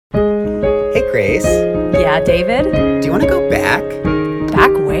Yeah, David? Do you want to go back? Back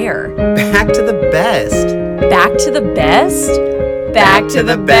where? Back to the best. Back to the best? Back to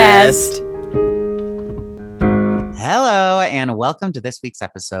the best. Hello, and welcome to this week's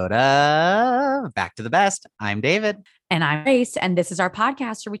episode of Back to the Best. I'm David. And I'm Grace, and this is our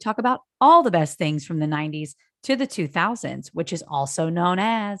podcast where we talk about all the best things from the 90s to the 2000s, which is also known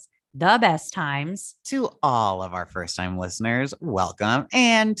as the best times. To all of our first-time listeners, welcome.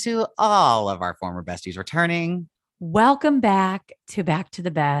 And to all of our former besties returning, welcome back to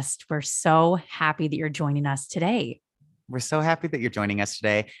the Best. We're so happy that you're joining us today. We're so happy that you're joining us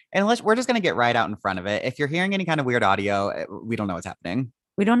today. And we're just going to get right out in front of it. If you're hearing any kind of weird audio, we don't know what's happening.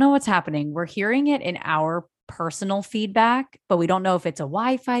 We don't know what's happening. We're hearing it in our personal feedback, but we don't know if it's a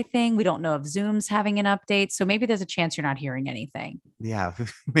Wi-Fi thing. We don't know if Zoom's having an update. So maybe there's a chance you're not hearing anything. Yeah,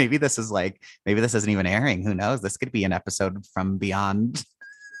 maybe this isn't even airing. Who knows? This could be an episode from beyond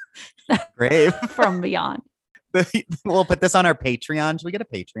grave. From beyond. We'll put this on our Patreon. Should we get a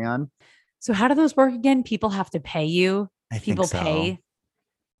Patreon? So how do those work again? People have to pay you. People pay.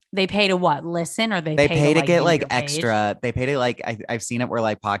 They pay to what? Listen, or they pay to get like extra. They pay to like I've seen it where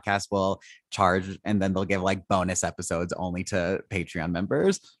like podcasts will charge and then they'll give like bonus episodes only to Patreon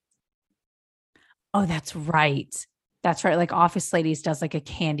members. Oh, that's right. That's right. Like Office Ladies does like a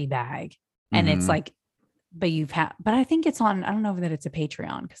candy bag, and it's like, but I think it's on. I don't know that it's a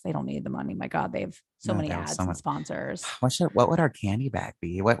Patreon because they don't need the money. My God, they have so many ads and sponsors. What would our candy bag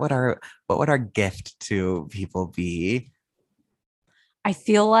be? What would our gift to people be? I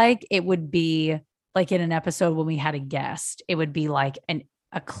feel like it would be like in an episode when we had a guest, it would be like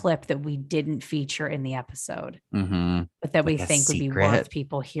a clip that we didn't feature in the episode, but that we think would be worth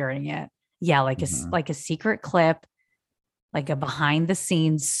people hearing it. Yeah, like a secret clip, like a behind the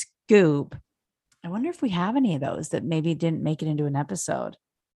scenes scoop. I wonder if we have any of those that maybe didn't make it into an episode.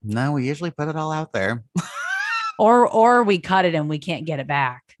 No, we usually put it all out there. or we cut it and we can't get it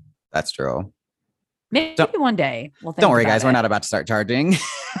back. That's true. Maybe one day. We'll think don't worry, guys. We're not about to start charging.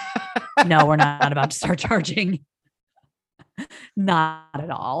 No, we're not about to start charging. Not at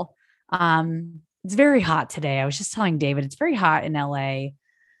all. It's very hot today. I was just telling David, it's very hot in LA.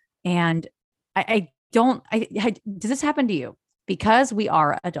 And does this happen to you? Because we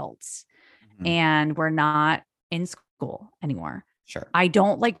are adults and we're not in school anymore. Sure. I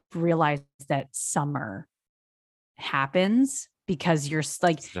don't like realize that summer happens because you're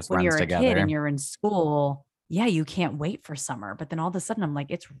like, when you're a kid and you're in school, yeah, you can't wait for summer. But then all of a sudden I'm like,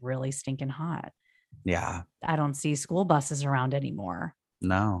 it's really stinking hot. Yeah. I don't see school buses around anymore.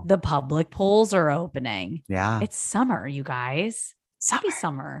 No. The public pools are opening. Yeah. It's summer, you guys. Happy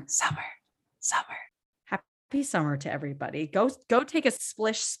summer. Happy summer to everybody. Go take a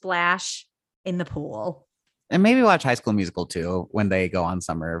splish splash in the pool. And maybe watch High School Musical too when they go on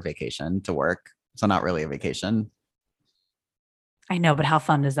summer vacation to work. So not really a vacation. I know, but how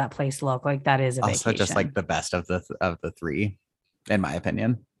fun does that place look? Like that is a vacation. Also just like the best of the three, in my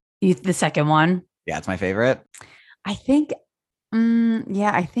opinion. The second one? Yeah, it's my favorite. I think,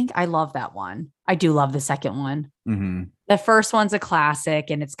 I think I love that one. I do love the second one. Mm-hmm. The first one's a classic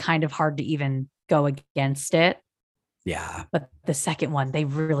and it's kind of hard to even go against it. Yeah. But the second one, they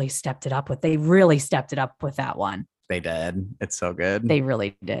really stepped it up with that one. They did. It's so good. They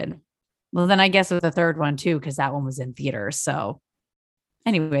really did. Well, then I guess with the third one too, because that one was in theaters. So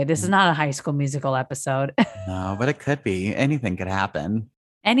anyway, this is not a High School Musical episode. No, but it could be. Anything could happen.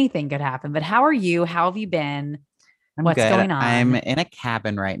 Anything could happen. But how are you? How have you been? What's going on? I'm in a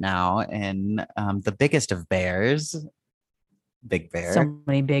cabin right now in the biggest of bears. Big Bear. So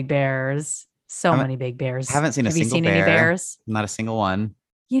many big bears. Many big bears. Haven't seen a single bear. Have you seen any bears? Not a single one.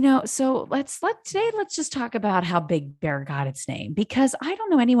 So let's just talk about how Big Bear got its name, because I don't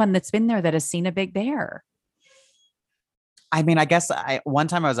know anyone that's been there that has seen a big bear. I mean, I guess one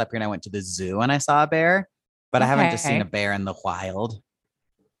time I was up here and I went to the zoo and I saw a bear, but I haven't just seen a bear in the wild.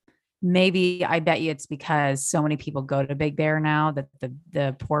 Maybe I bet you it's because so many people go to Big Bear now that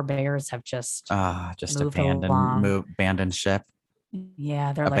the poor bears have just abandoned ship.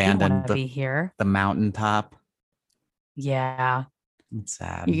 Yeah, they're like, we want to be here. The mountaintop. Yeah. It's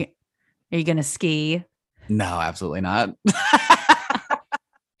sad. Are you going to ski? No, absolutely not. I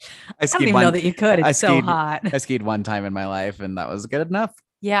don't even know that you could. It's so hot. I skied one time in my life and that was good enough.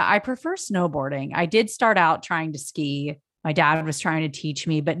 Yeah, I prefer snowboarding. I did start out trying to ski. My dad was trying to teach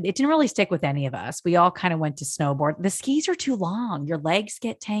me, but it didn't really stick with any of us. We all kind of went to snowboard. The skis are too long. Your legs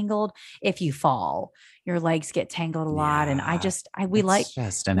get tangled if you fall. Your legs get tangled a lot. And we like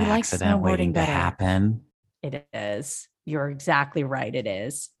accident waiting to happen. It is. You're exactly right. It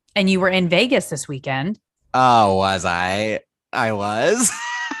is. And you were in Vegas this weekend. Oh, was I? I was.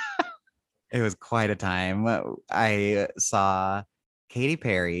 It was quite a time. I saw Katy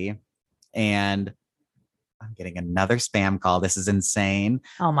Perry and I'm getting another spam call. This is insane.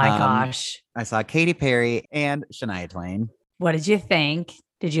 Oh my gosh. I saw Katy Perry and Shania Twain. What did you think?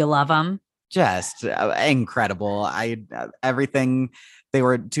 Did you love them? Just incredible. Everything. They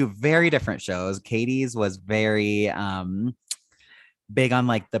were two very different shows. Katie's was very big on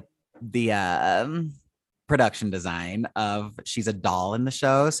like the production design of she's a doll in the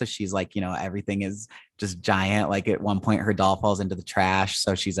show, so she's like, you know, everything is just giant. Like at one point her doll falls into the trash,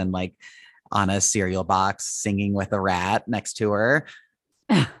 so she's in like on a cereal box singing with a rat next to her.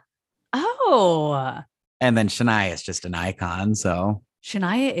 Oh. And then Shania is just an icon. So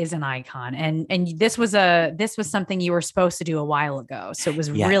Shania is an icon. And this was something you were supposed to do a while ago. So it was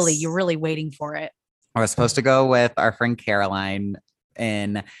you're really waiting for it. I was supposed to go with our friend Caroline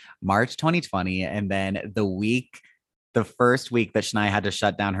in March 2020. And then the first week that Shania had to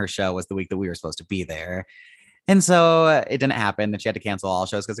shut down her show was the week that we were supposed to be there. And so it didn't happen. That she had to cancel all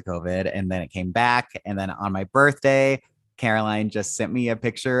shows because of COVID. And then it came back. And then on my birthday, Caroline just sent me a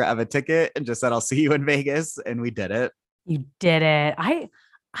picture of a ticket and just said, I'll see you in Vegas. And we did it. You did it. I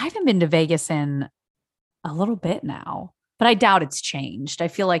haven't been to Vegas in a little bit now, but I doubt it's changed. I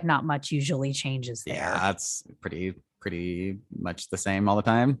feel like not much usually changes there. Yeah, it's pretty much the same all the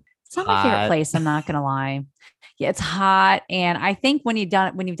time. It's not my favorite place. I'm not going to lie. Yeah, it's hot. And I think when you've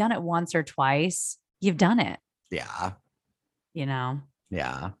done it once or twice, you've done it. Yeah. You know?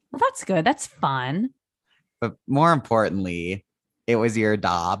 Yeah. Well, that's good. That's fun. But more importantly, it was your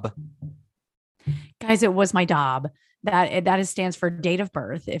DOB. Guys, it was my DOB. That stands for date of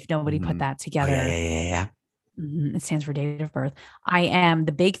birth. If nobody put that together. Oh, yeah. It stands for date of birth. I am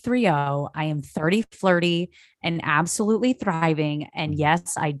the big 3-0. I am 30, flirty, and absolutely thriving. And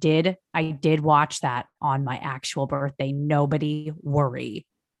yes, I did watch that on my actual birthday. Nobody worry.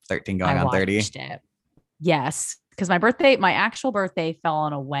 13 going on 30. It. Yes, because my actual birthday fell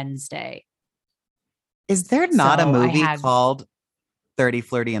on a Wednesday. Is there not a movie called 30,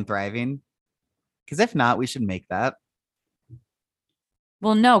 Flirty, and Thriving? Because if not, we should make that.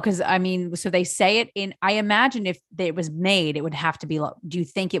 Well, no, because I mean, so they say it in, I imagine if it was made, it would have to be, do you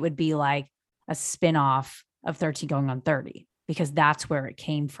think it would be like a spinoff of 13 going on 30? Because that's where it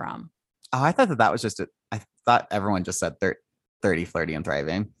came from. Oh, I thought that was just I thought everyone just said 30, Flirty, and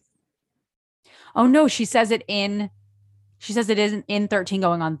Thriving. Oh no, she says it isn't in 13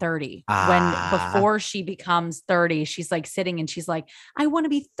 going on 30. When before she becomes 30, she's like sitting and she's like, I want to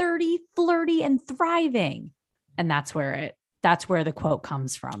be 30, flirty, and thriving. And that's where the quote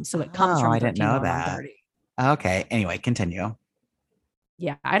comes from. So it comes from 13 I didn't know that. 30. Okay. Anyway, continue.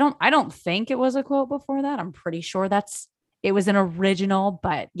 Yeah. I don't think it was a quote before that. I'm pretty sure it was an original,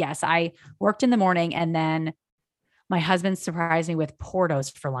 but yes, I worked in the morning and then my husband surprised me with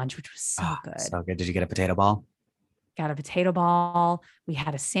Portos for lunch, which was so good. So good. Did you get a potato ball? Got a potato ball. We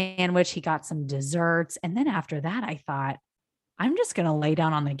had a sandwich. He got some desserts. And then after that, I thought, I'm just going to lay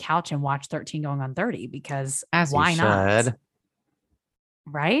down on the couch and watch 13 going on 30 because why not?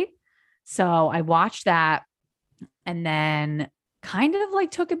 Right? So I watched that and then kind of like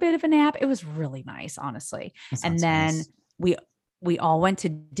took a bit of a nap. It was really nice, honestly. And then nice. we all went to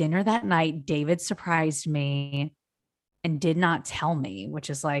dinner that night. David surprised me and did not tell me,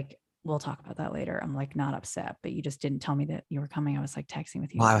 which is like, we'll talk about that later. I'm like not upset, but you just didn't tell me that you were coming. I was like texting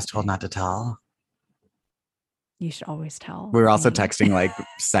with you. Well, I was told not to tell. You should always tell. We were also texting like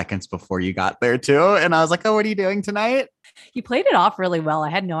seconds before you got there too. And I was like, oh, what are you doing tonight? You played it off really well. I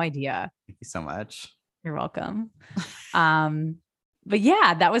had no idea. Thank you so much. You're welcome. But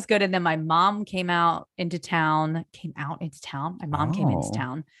yeah, that was good. And then my mom came out into town. My mom came into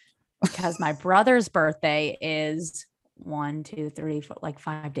town because my brother's birthday is 1, 2, 3, 4, like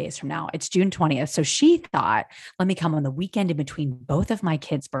 5 days from now. It's June 20th. So she thought, let me come on the weekend in between both of my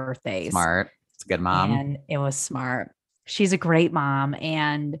kids' birthdays. Smart. It's a good mom. And it was smart. She's a great mom.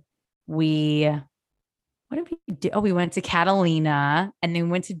 And what did we do? Oh, we went to Catalina and then we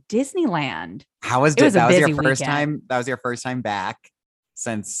went to Disneyland. How was it? That was your first time. That was your first time back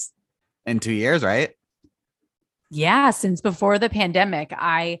since in 2 years, right? Yeah. Since before the pandemic,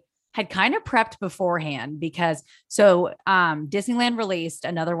 I had kind of prepped beforehand because Disneyland released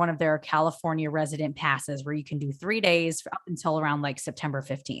another one of their California resident passes where you can do 3 days up until around like September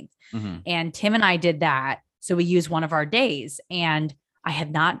 15th. Mm-hmm. And Tim and I did that. So we used one of our days and I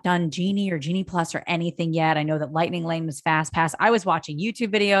had not done Genie or Genie Plus or anything yet. I know that Lightning Lane was fast pass. I was watching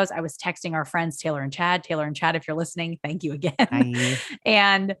YouTube videos. I was texting our friends, Taylor and Chad, if you're listening, thank you again.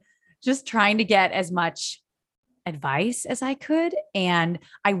 And just trying to get as much advice as I could. And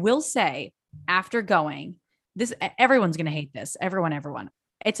I will say after going, everyone's going to hate this. Everyone.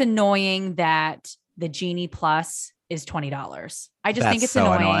 It's annoying that the Genie Plus is $20. I just think it's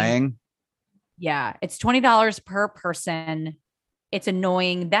so annoying. Yeah, it's $20 per person. It's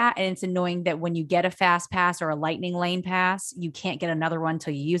annoying that, and it's annoying that when you get a fast pass or a lightning lane pass, you can't get another one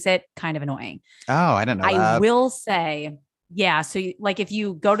until you use it. Kind of annoying. Oh, I didn't know that. I will say, yeah. So like if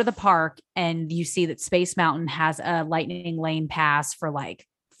you go to the park and you see that Space Mountain has a lightning lane pass for like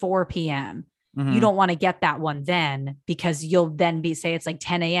 4 p.m., you don't want to get that one then, because you'll then say it's like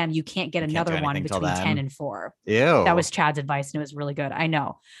 10 a.m. You can't get another one between 10 and 4. Ew. That was Chad's advice and it was really good. I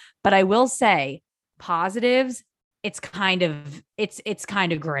know. But I will say positives, it's kind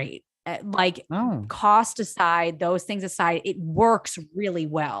of great. Like cost aside, those things aside, it works really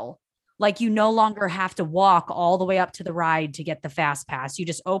well. Like you no longer have to walk all the way up to the ride to get the fast pass. You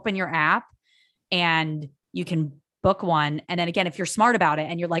just open your app and you can book one. And then again, if you're smart about it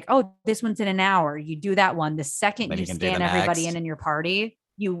and you're like, oh, this one's in an hour, you do that one. The second you scan everybody in your party,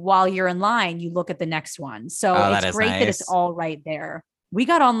 while you're in line, you look at the next one. So it's great that it's all right there. We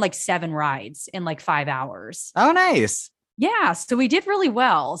got on like 7 rides in like 5 hours. Oh, nice. Yeah. So we did really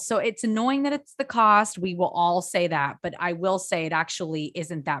well. So it's annoying that it's the cost. We will all say that, but I will say it actually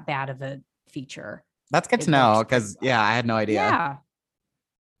isn't that bad of a feature. That's good to know. Cause I had no idea. Yeah.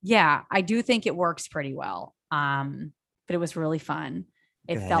 Yeah. I do think it works pretty well. But it was really fun.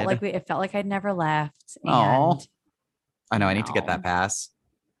 It felt like I'd never left. And I know. I need to get that pass.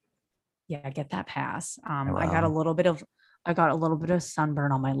 Yeah. Get that pass. I got a little bit of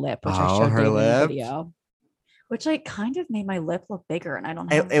sunburn on my lip, which I showed David in the video. Which like kind of made my lip look bigger, and I don't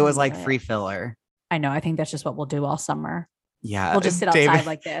know. It was like free filler. I know. I think that's just what we'll do all summer. Yeah. We'll just sit outside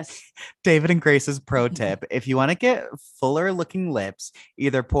like this. David and Grace's pro tip. If you want to get fuller looking lips,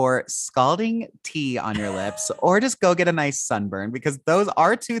 either pour scalding tea on your lips or just go get a nice sunburn, because those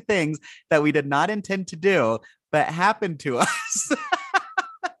are 2 things that we did not intend to do, but happened to us.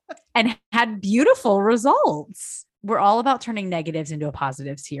 And had beautiful results. We're all about turning negatives into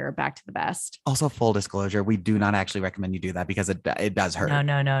positives here. Back to the best. Also, full disclosure, we do not actually recommend you do that because it does hurt.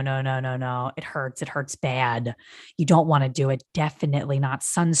 No. It hurts. It hurts bad. You don't want to do it. Definitely not.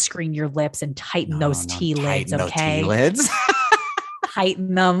 Sunscreen your lips and tighten those T lids. Okay.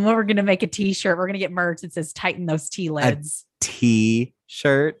 Tighten them. We're going to make a t-shirt. We're going to get merch that says tighten those T lids. A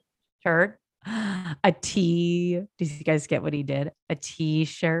t-shirt. A T. Do you guys get what he did? A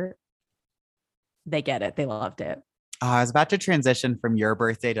t-shirt. They get it. They loved it. I was about to transition from your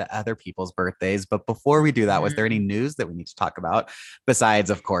birthday to other people's birthdays, but before we do that, was there any news that we need to talk about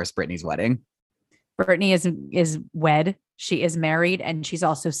besides, of course, Brittany's wedding? Brittany is wed. She is married, and she's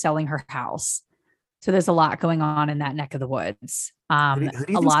also selling her house. So there's a lot going on in that neck of the woods. Who do you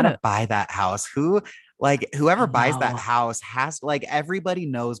think's gonna buy that house? Whoever buys that house has everybody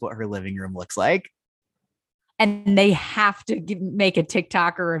knows what her living room looks like. And they have to make a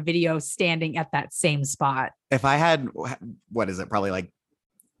TikTok or a video standing at that same spot. If I had, what is it? Probably like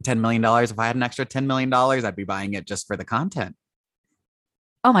 $10 million. If I had an extra $10 million, I'd be buying it just for the content.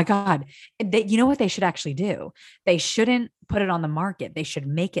 Oh my God. You know what they should actually do? They shouldn't put it on the market. They should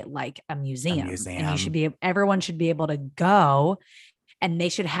make it like a museum. And everyone should be able to go, and they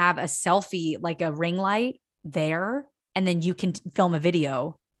should have a selfie, like a ring light there. And then you can film a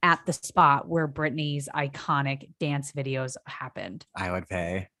video at the spot where Brittany's iconic dance videos happened. I would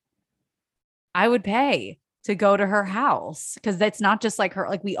pay to go to her house, because that's not just like her.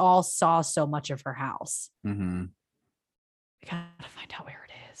 Like we all saw so much of her house. Mm-hmm. We gotta find out where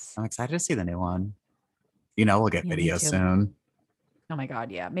it is. I'm excited to see the new one. We'll get videos soon. Oh my God,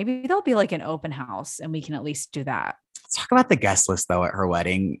 yeah. Maybe there'll be like an open house, and we can at least do that. Let's talk about the guest list though at her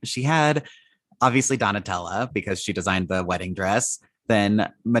wedding. She had obviously Donatella because she designed the wedding dress.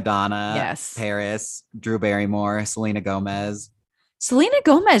 Then Madonna, yes. Paris, Drew Barrymore, Selena Gomez. Selena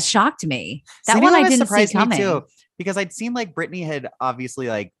Gomez shocked me. That one I didn't see coming. Me too, because I'd seen like Britney had obviously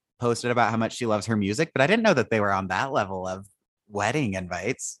like posted about how much she loves her music, but I didn't know that they were on that level of wedding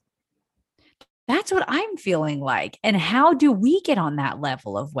invites. That's what I'm feeling like. And how do we get on that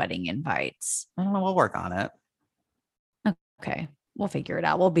level of wedding invites? I don't know. We'll work on it. Okay. We'll figure it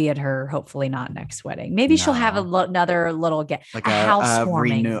out. We'll be at her, hopefully not next wedding. Maybe she'll have another little like a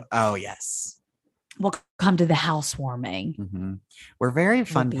housewarming. Oh, yes. We'll come to the housewarming. Mm-hmm. We're very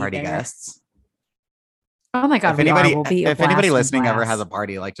fun party guests. Oh my God. If anybody listening ever has a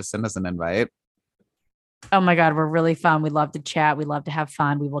party, just send us an invite. Oh my God. We're really fun. We love to chat. We love to have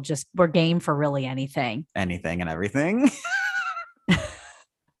fun. We're game for really anything. Anything and everything. We're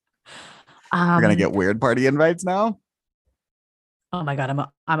going to get weird party invites now. Oh my God,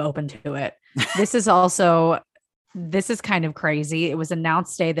 I'm open to it. This is kind of crazy. It was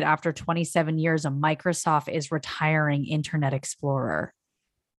announced today that after 27 years, Microsoft is retiring Internet Explorer.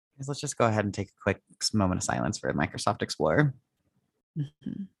 let's just go ahead and take a quick moment of silence for Microsoft Explorer.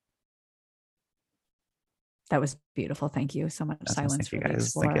 Mm-hmm. That was beautiful. Thank you so much. Silence for you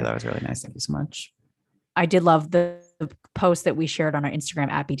guys. Thank you. That was really nice. Thank you so much. I did love the post that we shared on our Instagram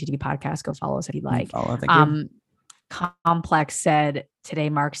at BTTV Podcast. Go follow us if you'd like. Thank you. Complex said, today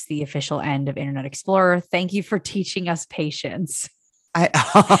marks the official end of Internet Explorer. Thank you for teaching us patience.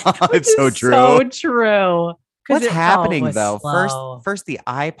 It's so true. So true. What's happening though? First the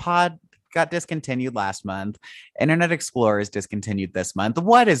iPod got discontinued last month. Internet Explorer is discontinued this month.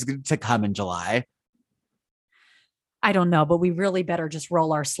 What is to come in July? I don't know, but we really better just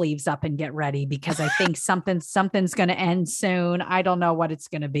roll our sleeves up and get ready, because I think something's going to end soon. I don't know what it's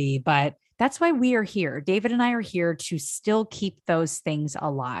going to be, but that's why we are here. David and I are here to still keep those things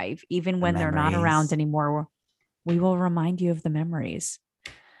alive, even when they're not around anymore. We will remind you of the memories.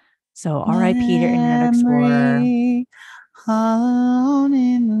 So R.I.P. to Internet Explorer.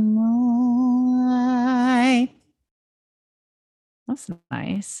 In the moonlight. That's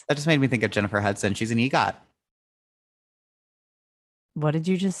nice. That just made me think of Jennifer Hudson. She's an EGOT. What did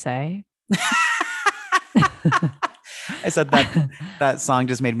you just say? I said that song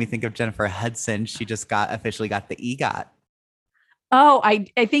just made me think of Jennifer Hudson. She just officially got the EGOT. Oh, I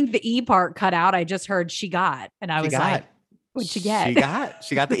think the E part cut out. I just heard she got, and I was like, what'd you get?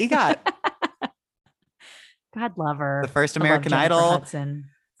 She got the EGOT. God love her. The first American Idol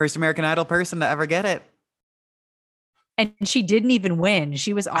person to ever get it. And she didn't even win.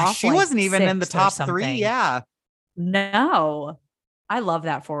 She was off. She wasn't even in the top 3. Yeah. No. I love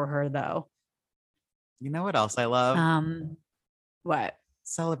that for her though. You know what else I love? What?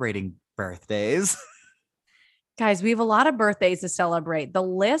 Celebrating birthdays. Guys, we have a lot of birthdays to celebrate. The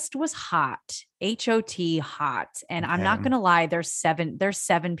list was hot. HOT hot. And okay. I'm not going to lie. There's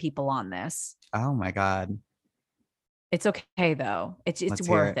 7 people on this. Oh my God. It's okay though. It's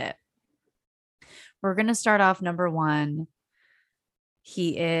worth it. We're going to start off number 1.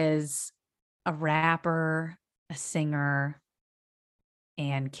 He is a rapper, a singer,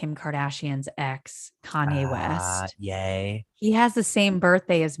 and Kim Kardashian's ex, Kanye West. Yay. He has the same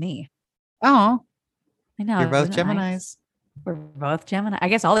birthday as me. Oh. I know. You're both Geminis. Nice? We're both Gemini. I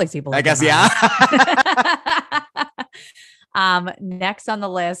guess all these people. I guess, yeah. Next on the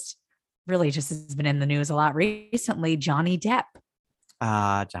list, really just has been in the news a lot recently, Johnny Depp.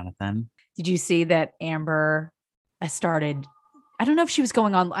 Jonathan. Did you see that Amber started? I don't know if she was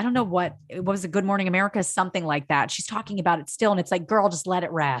going on. I don't know what was it. Good Morning America, something like that. She's talking about it still. And it's like, girl, just let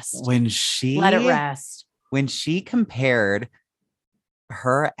it rest. Let it rest. When she compared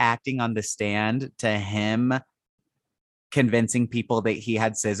her acting on the stand to him convincing people that he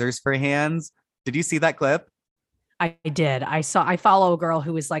had scissors for hands. Did you see that clip? I did. I follow a girl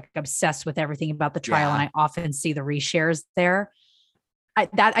who is like obsessed with everything about the trial. And I often see the reshares there. I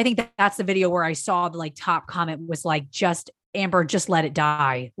think that's the video where I saw the like top comment was like, Amber, just let it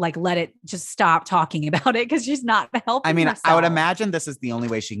die. Like, let it just stop talking about it because she's not helping. I mean, herself. I would imagine this is the only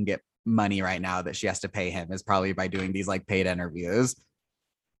way she can get money right now that she has to pay him is probably by doing these like paid interviews.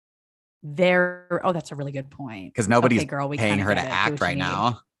 That's a really good point. Because nobody's paying her to act right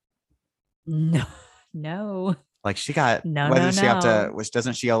now. No. Like she got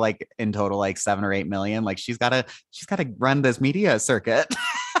doesn't she owe like in total like 7 or 8 million? Like she's gotta run this media circuit.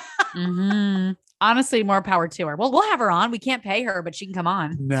 Mm-hmm. Honestly, more power to her. Well, we'll have her on. We can't pay her, but she can come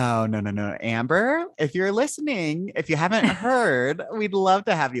on. No. Amber, if you're listening, if you haven't heard, we'd love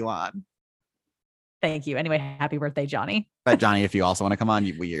to have you on. Thank you. Anyway, happy birthday, Johnny. But Johnny, if you also want to come on,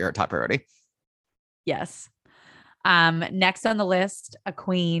 you're a top priority. Yes. Next on the list, a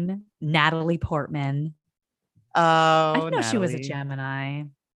queen, Natalie Portman. Oh, I didn't know she was a Gemini.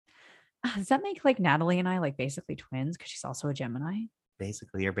 Does that make like Natalie and I like basically twins because she's also a Gemini?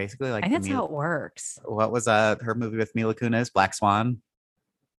 You're basically like. I think that's how it works. What was her movie with Mila Kunis, Black Swan?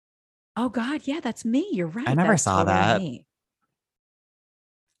 Oh God, yeah, that's me. You're right. I never saw that. Me.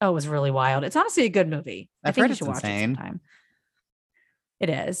 Oh, it was really wild. It's honestly a good movie. I think you should watch it sometime. It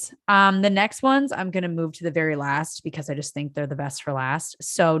is. The next ones I'm going to move to the very last because I just think they're the best for last.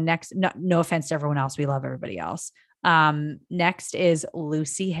 So next, no offense to everyone else. We love everybody else. Next is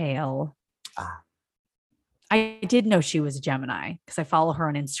Lucy Hale. I did know she was a Gemini because I follow her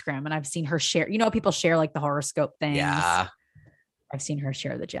on Instagram and I've seen her share, people share like the horoscope things. Yeah. I've seen her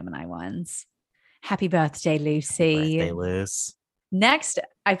share the Gemini ones. Happy birthday, Lucy. Birthday, Luce. Next,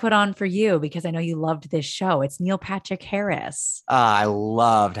 I put on for you because I know you loved this show. It's Neil Patrick Harris. I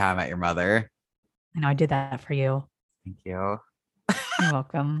loved How I Met Your Mother. I know I did that for you. Thank you. You're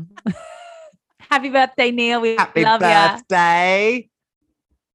welcome. Happy birthday, Neil. We Happy love birthday.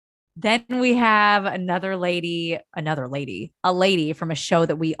 Then we have a lady from a show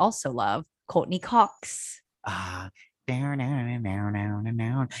that we also love, Courtney Cox. Down, down, down, down, down,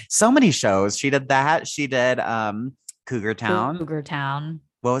 down. So many shows. She did that. She did Cougar Town. Cougar Town.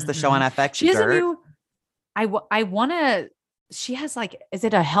 What was the show on FX? She has a new. I want to. She has like, is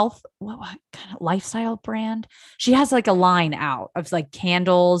it a health what kind of lifestyle brand? She has like a line out of like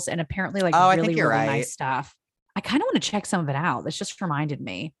candles and apparently like really nice stuff. I kind of want to check some of it out. This just reminded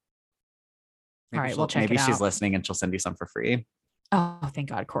me. Maybe all right, we'll check it out. Maybe she's listening and she'll send you some for free. Oh, thank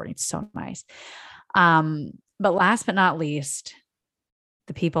God, Courtney. It's so nice. But last but not least,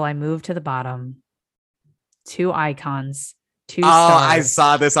 the people I moved to the bottom, two icons, two stars. I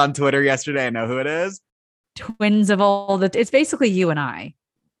saw this on Twitter yesterday. I know who it is. Twins of all it's basically you and I.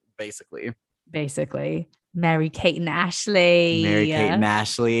 Basically. Mary-Kate and Ashley.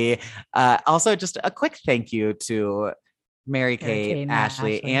 Also, just a quick thank you to Mary-Kate,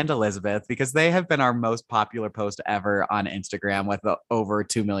 Ashley, and Elizabeth, because they have been our most popular post ever on Instagram with over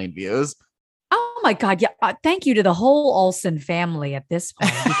 2 million views. Oh my God. Yeah. Thank you to the whole Olsen family at this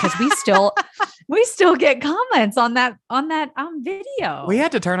point, because we still get comments on that video. We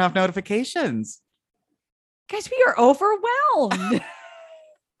had to turn off notifications. Guys, we are overwhelmed.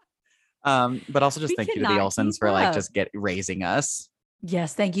 But also just thank you to the Olsens for like just raising us.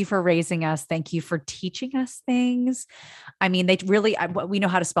 Yes, thank you for raising us. Thank you for teaching us things. I mean, they really, we know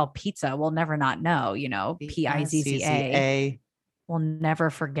how to spell pizza. We'll never not know, Pizza. We'll never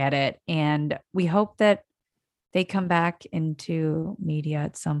forget it. And we hope that they come back into media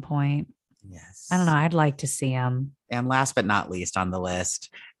at some point. Yes. I don't know. I'd like to see them. And last but not least on the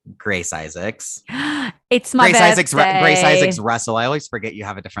list, Grace Isaacs. It's my Grace Isaacs Russell. I always forget you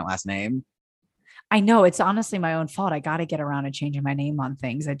have a different last name. I know, it's honestly my own fault. I got to get around to changing my name on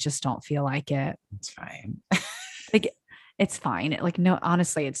things. I just don't feel like it. It's fine. It's fine. No,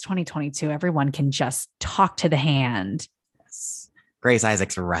 honestly, it's 2022. Everyone can just talk to the hand. Yes. Grace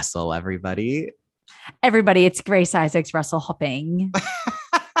Isaacs Russell, everybody. It's Grace Isaacs Russell Hopping.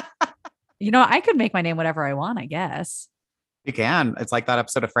 I could make my name whatever I want, I guess. You can. It's like that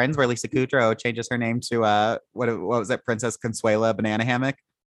episode of Friends where Lisa Kudrow changes her name to what was it? Princess Consuela Banana Hammock.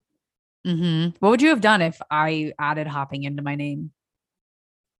 Mm-hmm. What would you have done if I added hopping into my name?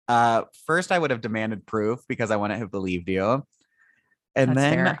 First I would have demanded proof because I wouldn't have believed you. And That's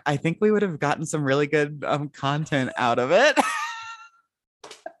then fair. I think we would have gotten some really good content out of it.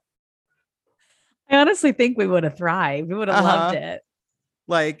 I honestly think we would have thrived. We would have loved it.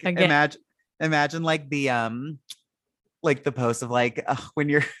 Like imagine like the post of like when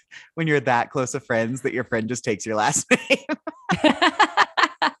you're that close of friends that your friend just takes your last name.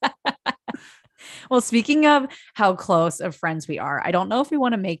 Well, speaking of how close of friends we are, I don't know if we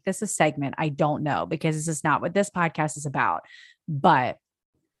want to make this a segment. I don't know, because this is not what this podcast is about, but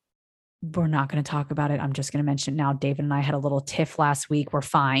we're not going to talk about it. I'm just going to mention it now. David and I had a little tiff last week. We're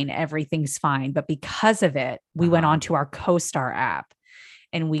fine. Everything's fine. But because of it, we went on to our CoStar app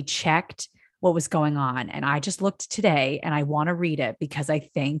and we checked what was going on. And I just looked today and I want to read it because I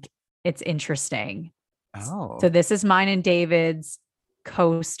think it's interesting. Oh. So this is mine and David's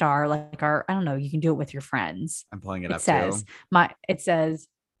CoStar, like I don't know, you can do it with your friends. I'm pulling it up too. It says,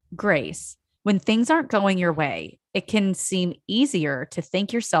 Grace, when things aren't going your way, it can seem easier to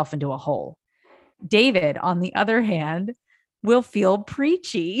think yourself into a hole. David, on the other hand, will feel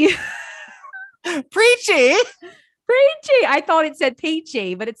preachy. Preachy? I thought it said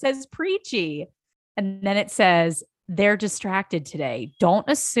peachy, but it says preachy. And then it says, they're distracted today. Don't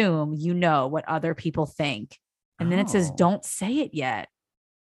assume you know what other people think. And then it says, don't say it yet.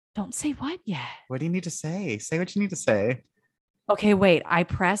 Don't say what yet? What do you need to say? Say what you need to say. Okay, wait.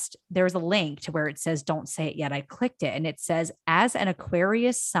 There's a link to where it says, don't say it yet. I clicked it and it says, as an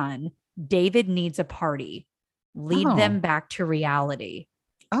Aquarius sun, David needs a party. Lead them back to reality.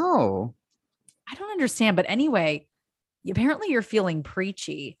 Oh. I don't understand. But anyway, apparently you're feeling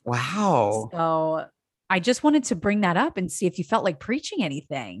preachy. Wow. So I just wanted to bring that up and see if you felt like preaching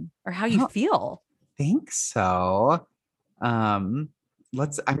anything or how you feel. Think so. I'm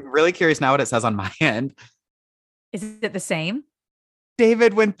really curious now what it says on my end. Is it the same?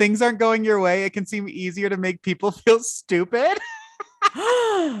 David, when things aren't going your way, it can seem easier to make people feel stupid.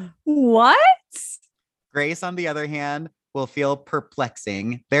 What? Grace, on the other hand, will feel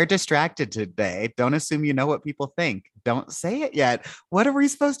perplexing. They're distracted today. Don't assume you know what people think. Don't say it yet. What are we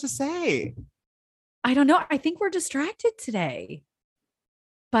supposed to say? I don't know. I think we're distracted today.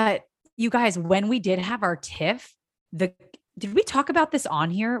 But you guys, when we did have our tiff, did we talk about this on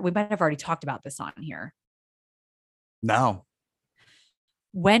here? We might have already talked about this on here. No.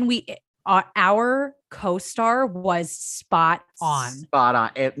 When our co-star was spot on. Spot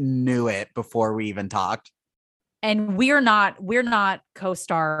on. It knew it before we even talked. And we're not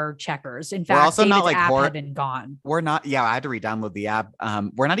co-star checkers. In fact, we're also David's not like app had been gone. We're not. Yeah, I had to re-download the app.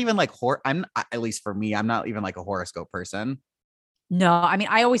 We're not even like I'm at least for me, I'm not even like a horoscope person. No, I mean,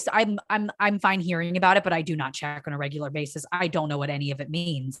 I'm fine hearing about it, but I do not check on a regular basis. I don't know what any of it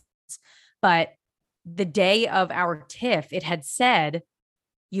means. But the day of our TIFF, it had said,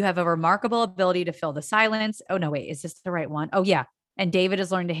 you have a remarkable ability to fill the silence. Oh, no, wait, is this the right one? Oh, yeah. And David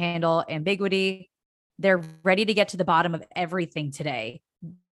has learned to handle ambiguity. They're ready to get to the bottom of everything today.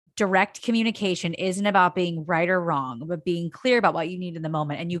 Direct communication isn't about being right or wrong, but being clear about what you need in the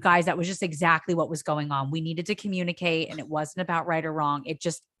moment. And you guys, that was just exactly what was going on. We needed to communicate, and it wasn't about right or wrong.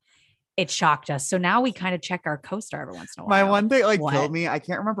 It shocked us. So now we kind of check our co-star every once in a while. My one thing killed me. I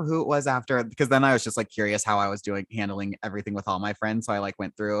can't remember who it was after, because then I was just like curious how I was handling everything with all my friends. So I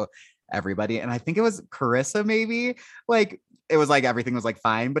went through everybody, and I think it was Carissa, maybe. It was everything was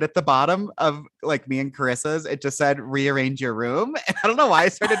fine, but at the bottom of me and Carissa's, it just said rearrange your room. And I don't know why I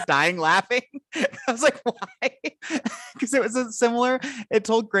started dying laughing. I was like, why? Because it was a similar, it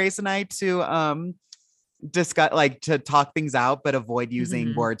told Grace and I to discuss, to talk things out, but avoid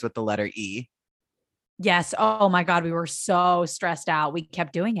using words with the letter E. Yes. Oh my God. We were so stressed out. We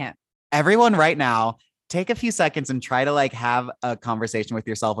kept doing it. Everyone right now, take a few seconds and try to have a conversation with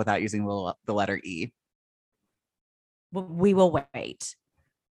yourself without using the letter E. We will wait.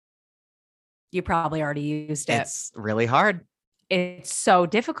 You probably already used it. It's really hard. It's so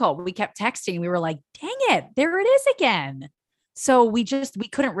difficult. We kept texting. We were like, dang it, there it is again. So we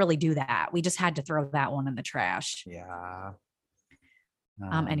couldn't really do that. We just had to throw that one in the trash. Yeah.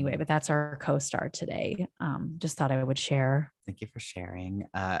 Anyway, but that's our co-star today. Just thought I would share. Thank you for sharing.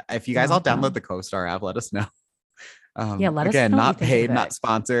 If you guys all download the co-star app, let us know. Let us know. Again, not paid, not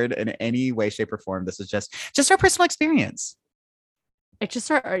sponsored in any way, shape, or form. This is just our personal experience. We can't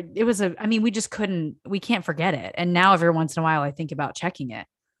forget it. And now every once in a while I think about checking it.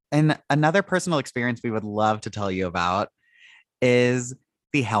 And another personal experience we would love to tell you about is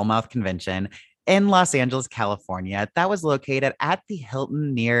the Hellmouth Convention in Los Angeles, California. That was located at the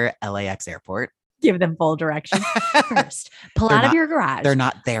Hilton near LAX airport. Give them full directions. First, pull out of your garage. They're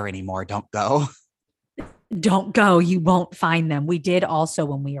not there anymore. Don't go. Don't go. You won't find them. We did also,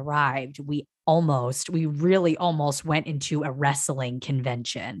 when we arrived, we really almost went into a wrestling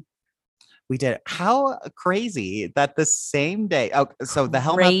convention. We did. How crazy that the same day. Oh, so the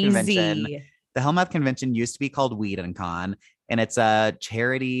Hellmouth Convention used to be called Whedon-Con, and it's a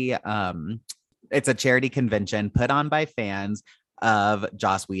charity. It's a charity convention put on by fans of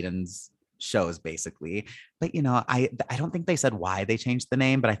Joss Whedon's shows, basically. But I don't think they said why they changed the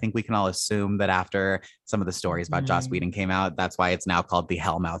name, but I think we can all assume that after some of the stories about Joss Whedon came out, that's why it's now called the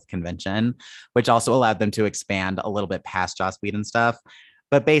Hellmouth Convention, which also allowed them to expand a little bit past Joss Whedon stuff.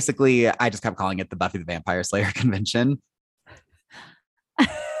 But basically, I just kept calling it the Buffy the Vampire Slayer Convention.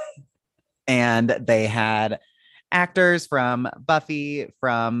 And they had actors from Buffy,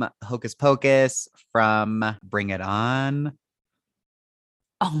 from Hocus Pocus, from Bring It On.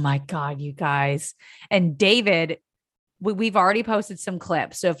 Oh my God, you guys. And David, we've already posted some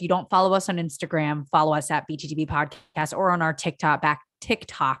clips. So if you don't follow us on Instagram, follow us at BTTB Podcast, or on our TikTok, Back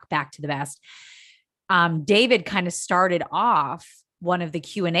to the Best. David kind of started off one of the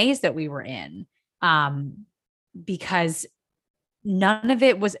Q&As that we were in, because none of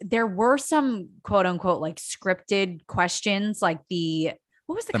it was, there were some quote unquote scripted questions, what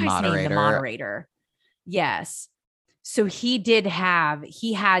was the guy's name? The moderator. Yes. So he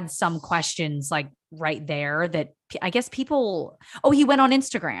had some questions right there that I guess people, he went on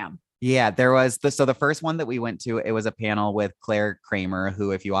Instagram. Yeah, there was the first one that we went to, it was a panel with Claire Kramer,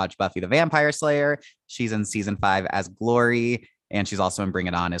 who, if you watch Buffy the Vampire Slayer, she's in season 5 as Glory, and she's also in Bring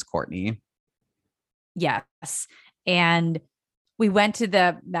It On as Courtney. Yes. And we went to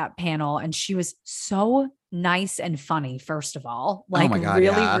that panel, and she was so nice and funny, first of all, oh my God,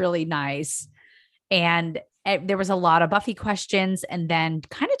 really nice. And there was a lot of Buffy questions. And then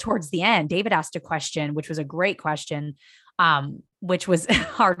kind of towards the end, David asked a question, which was a great question, which was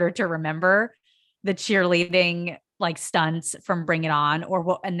harder to remember, the cheerleading stunts from Bring It On, or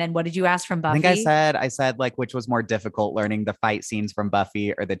what? And then what did you ask from Buffy? I think I said which was more difficult, learning the fight scenes from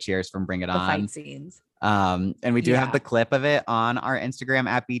Buffy or the cheers from Bring It On? The fight scenes. And we do have the clip of it on our Instagram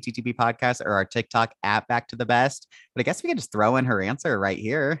at BTTB Podcast, or our TikTok at Back to the Best. But I guess we can just throw in her answer right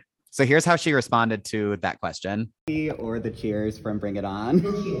here. So here's how she responded to that question. Or the cheers from Bring It On?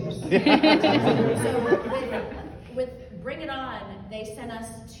 The cheers. So with Bring It On, they sent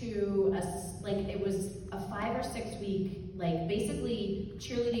us to it was a 5 or 6 week, like basically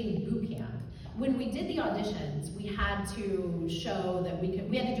cheerleading boot camp. When we did the auditions, we had to show that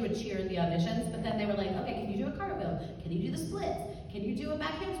we had to do a cheer in the auditions, but then they were like, okay, can you do a cartwheel? Can you do the splits? Can you do a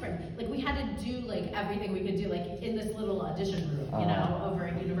back handspring? Like we had to do like everything we could do like in this little audition room, you know, over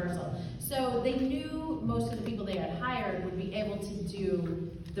at Universal. So they knew most of the people they had hired would be able to do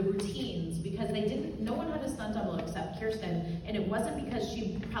the routines because no one had a stunt double except Kirsten, and it wasn't because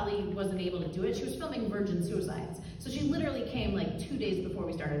she probably wasn't able to do it. She was filming Virgin Suicides. So she literally came like 2 days before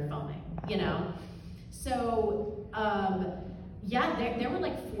we started filming, you know? So, yeah, there were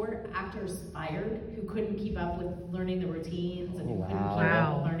like 4 actors fired who couldn't keep up with learning the routines and who couldn't keep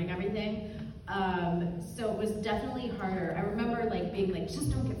up with learning everything. So it was definitely harder. I remember like being like,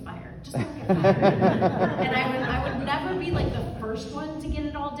 just don't get fired, just don't get fired. And I would never be like the first one to get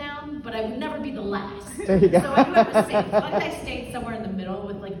it all down, but I would never be the last. There you go. So I knew I was safe. Like I stayed somewhere in the middle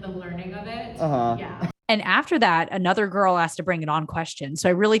with like the learning of it. Yeah. And after that, another girl asked to bring it on question. So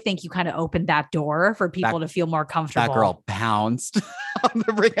I really think you kind of opened that door for people to feel more comfortable. That girl pounced on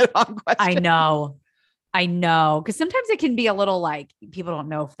the bring it on question. I know. Because sometimes it can be a little like people don't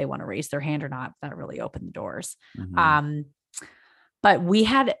know if they want to raise their hand or not. That really opened the doors. Mm-hmm. But we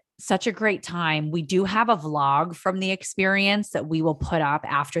had such a great time. We do have a vlog from the experience that we will put up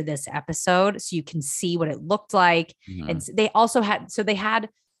after this episode so you can see what it looked like. Mm-hmm. And they also had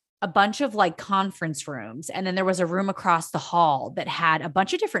a bunch of like conference rooms. And then there was a room across the hall that had a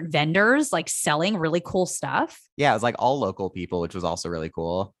bunch of different vendors like selling really cool stuff. Yeah. It was like all local people, which was also really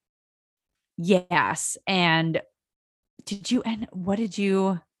cool. Yes. And did you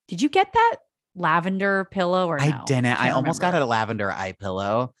get that lavender pillow or no? I didn't. I almost got a lavender eye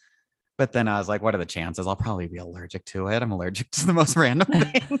pillow, but then I was like, what are the chances? I'll probably be allergic to it. I'm allergic to the most random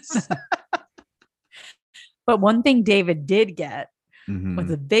things. But one thing David did get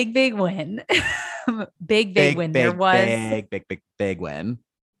was a big win. big win. There was big win.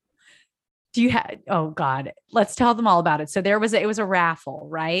 Do you have, oh God, let's tell them all about it. So it was a raffle,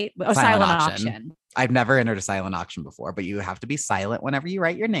 right? A silent auction. I've never entered a silent auction before, but you have to be silent whenever you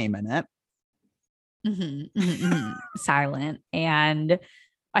write your name in it. Silent. And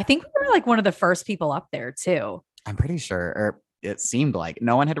I think we were like one of the first people up there too. I'm pretty sure, or it seemed like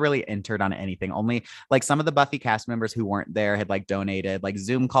no one had really entered on anything. Only like some of the Buffy cast members who weren't there had like donated like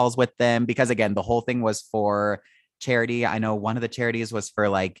Zoom calls with them because again, the whole thing was for charity. I know one of the charities was for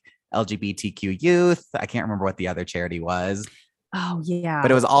like LGBTQ youth. I can't remember what the other charity was. Oh yeah.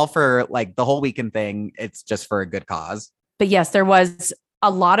 But it was all for like the whole weekend thing. It's just for a good cause. But yes, there was a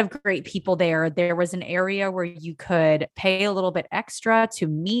lot of great people there. There was an area where you could pay a little bit extra to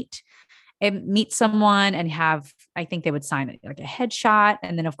meet someone and have, I think they would sign like a headshot.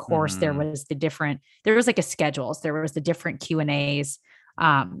 And then of course there was like a schedule. So there was the different Q&As.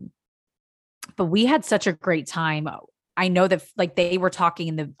 But we had such a great time. I know that like they were talking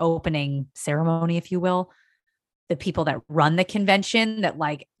in the opening ceremony, if you will, the people that run the convention that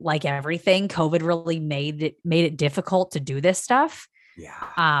like everything, COVID really made it difficult to do this stuff.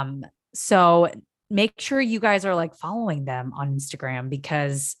 Yeah. So make sure you guys are like following them on Instagram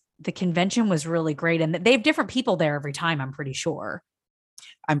because the convention was really great. And they have different people there every time. I'm pretty sure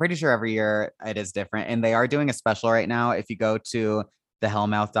every year it is different. And they are doing a special right now. If you go to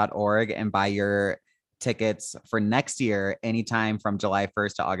thehellmouth.org and buy your tickets for next year, anytime from July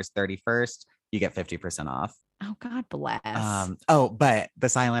 1st to August 31st, you get 50% off. Oh, God bless. But the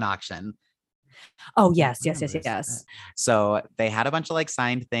silent auction. Oh, yes. So they had a bunch of like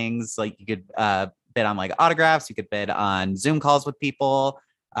signed things. Like you could bid on like autographs. You could bid on Zoom calls with people.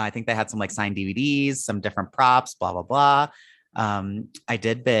 I think they had some like signed DVDs, some different props, blah, blah, blah. I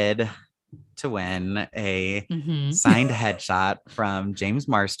did bid to win a signed headshot from James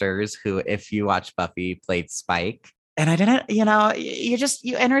Marsters, who, if you watch Buffy, played Spike. And I didn't,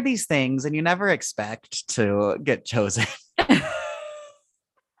 you enter these things and you never expect to get chosen.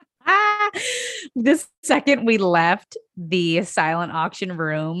 The second we left the silent auction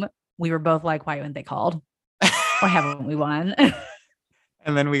room, we were both like, why weren't they called? Why haven't we won?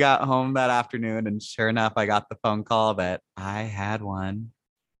 And then we got home that afternoon and sure enough, I got the phone call that I had won.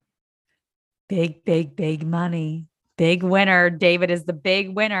 Big money. Big winner. David is the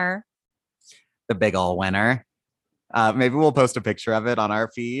big winner. The big ol' winner. Maybe we'll post a picture of it on our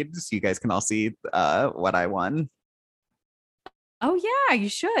feed so you guys can all see what I won. Oh, yeah, you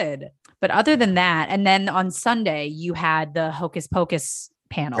should. But other than that, and then on Sunday, you had the Hocus Pocus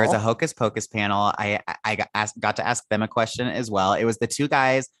panel. There's a Hocus Pocus panel. I got to ask them a question as well. It was the two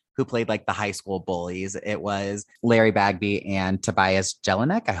guys who played like the high school bullies. It was Larry Bagby and Tobias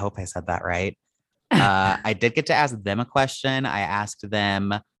Jelinek. I hope I said that right. I did get to ask them a question. I asked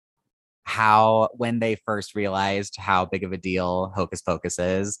them when they first realized how big of a deal Hocus Pocus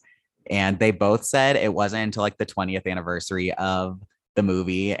is. And they both said it wasn't until like the 20th anniversary of the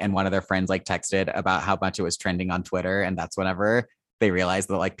movie. And one of their friends like texted about how much it was trending on Twitter. And that's whenever they realized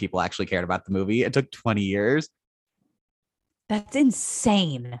that like people actually cared about the movie. It took 20 years. That's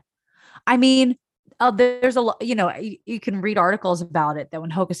insane. I mean, there's a lot, you can read articles about it that when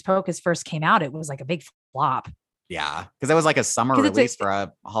Hocus Pocus first came out, it was like a big flop. Yeah, because it was like a summer release for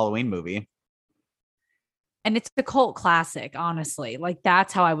a Halloween movie. And it's a cult classic, honestly. Like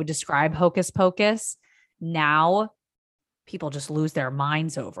that's how I would describe Hocus Pocus. Now people just lose their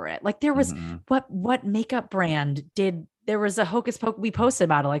minds over it. Like there was what makeup brand did there was a Hocus Pocus, we posted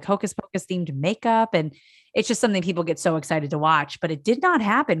about it, like Hocus Pocus themed makeup. And it's just something people get so excited to watch, but it did not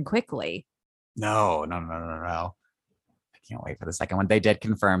happen quickly. No. I can't wait for the second one. They did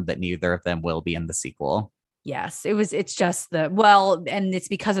confirm that neither of them will be in the sequel. Yes, it's just and it's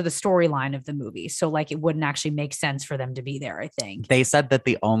because of the storyline of the movie. So like it wouldn't actually make sense for them to be there, I think. They said that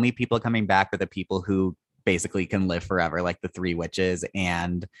the only people coming back are the people who basically can live forever, like the three witches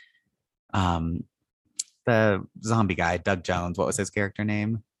and the zombie guy, Doug Jones. What was his character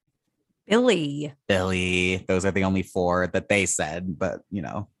name? Billy. Those are the only four that they said, but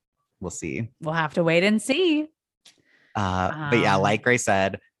we'll see. We'll have to wait and see. But yeah, like Grace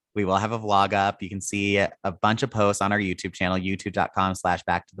said, we will have a vlog up. You can see a bunch of posts on our YouTube channel,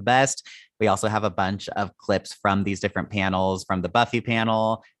 youtube.com/backtothebest. We also have a bunch of clips from these different panels, from the Buffy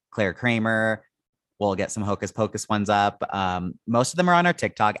panel, Claire Kramer. We'll get some Hocus Pocus ones up. Most of them are on our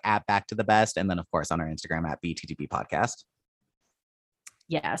TikTok at Back to the Best. And then, of course, on our Instagram at BTTB Podcast.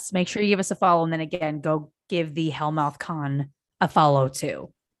 Yes. Make sure you give us a follow. And then again, go give the Hellmouth Con a follow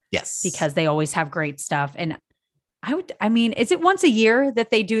too. Yes. Because they always have great stuff. And is it once a year that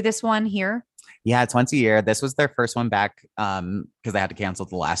they do this one here? Yeah, it's once a year. This was their first one back because they had to cancel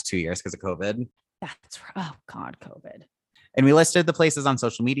the last 2 years because of COVID. Oh God, COVID. And we listed the places on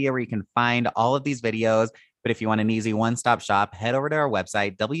social media where you can find all of these videos. But if you want an easy one-stop shop, head over to our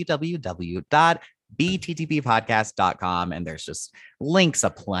website, www.bttbpodcast.com. And there's just links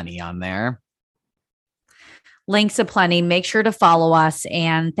aplenty on there. Links aplenty. Make sure to follow us.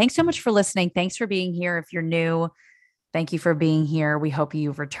 And thanks so much for listening. Thanks for being here. If you're new, thank you for being here. We hope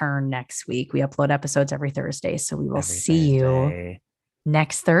you return next week. We upload episodes every Thursday. So we will see you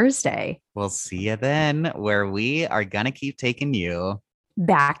next Thursday. We'll see you then, where we are going to keep taking you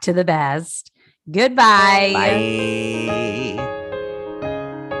back to the best. Goodbye. Bye.